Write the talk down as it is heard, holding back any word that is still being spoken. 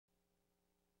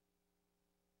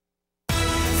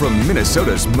From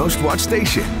Minnesota's most watched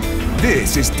station,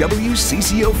 this is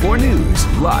WCCO-4 News,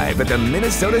 live at the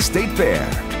Minnesota State Fair.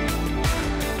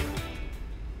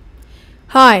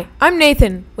 Hi, I'm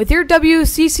Nathan with your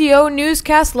WCCO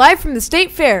newscast live from the State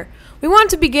Fair. We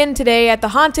want to begin today at the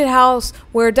haunted house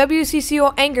where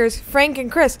WCCO anchors Frank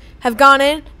and Chris have gone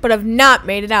in but have not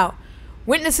made it out.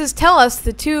 Witnesses tell us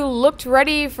the two looked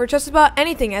ready for just about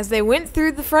anything as they went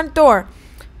through the front door,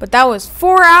 but that was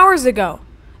 4 hours ago.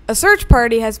 A search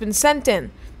party has been sent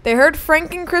in. They heard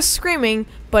Frank and Chris screaming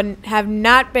but have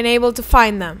not been able to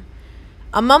find them.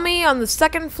 A mummy on the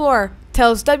second floor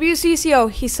tells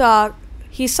WCCO he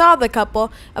saw the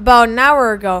couple about an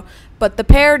hour ago, but the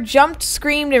pair jumped,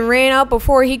 screamed, and ran out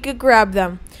before he could grab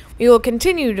them. We will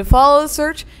continue to follow the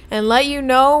search and let you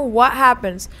know what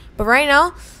happens. But right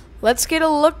now, let's get a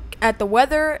look at the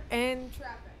weather and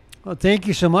traffic. Well, thank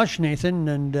you so much, Nathan,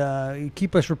 and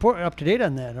keep us up to date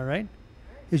on that, all right?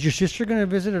 Is your sister going to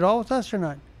visit at all with us or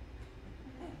not?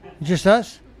 Just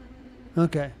us?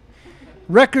 Okay.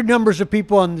 Record numbers of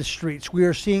people on the streets. We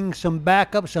are seeing some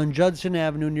backups on Judson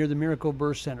Avenue near the Miracle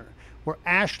Birth Center, where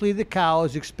Ashley the cow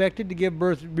is expected to give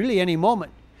birth really any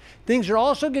moment. Things are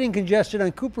also getting congested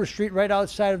on Cooper Street right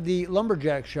outside of the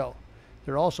Lumberjack show.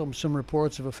 There are also some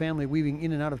reports of a family weaving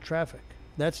in and out of traffic.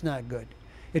 That's not good.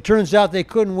 It turns out they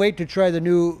couldn't wait to try the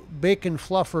new Bacon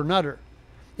Fluffer Nutter.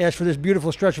 As for this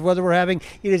beautiful stretch of weather we're having,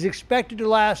 it is expected to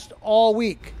last all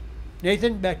week.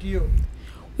 Nathan, back to you.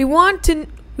 We want to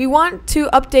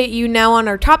update you now on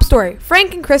our top story.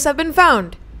 Frank and Chris have been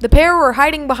found. The pair were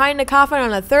hiding behind a coffin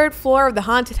on the third floor of the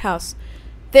haunted house.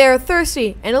 They are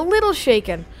thirsty and a little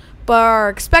shaken, but are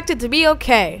expected to be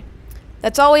okay.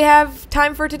 That's all we have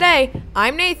time for today.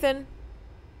 I'm Nathan.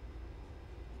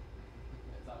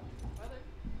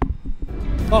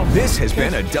 This has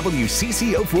been a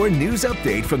WCCO-4 News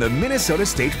Update from the Minnesota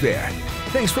State Fair.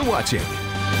 Thanks for watching.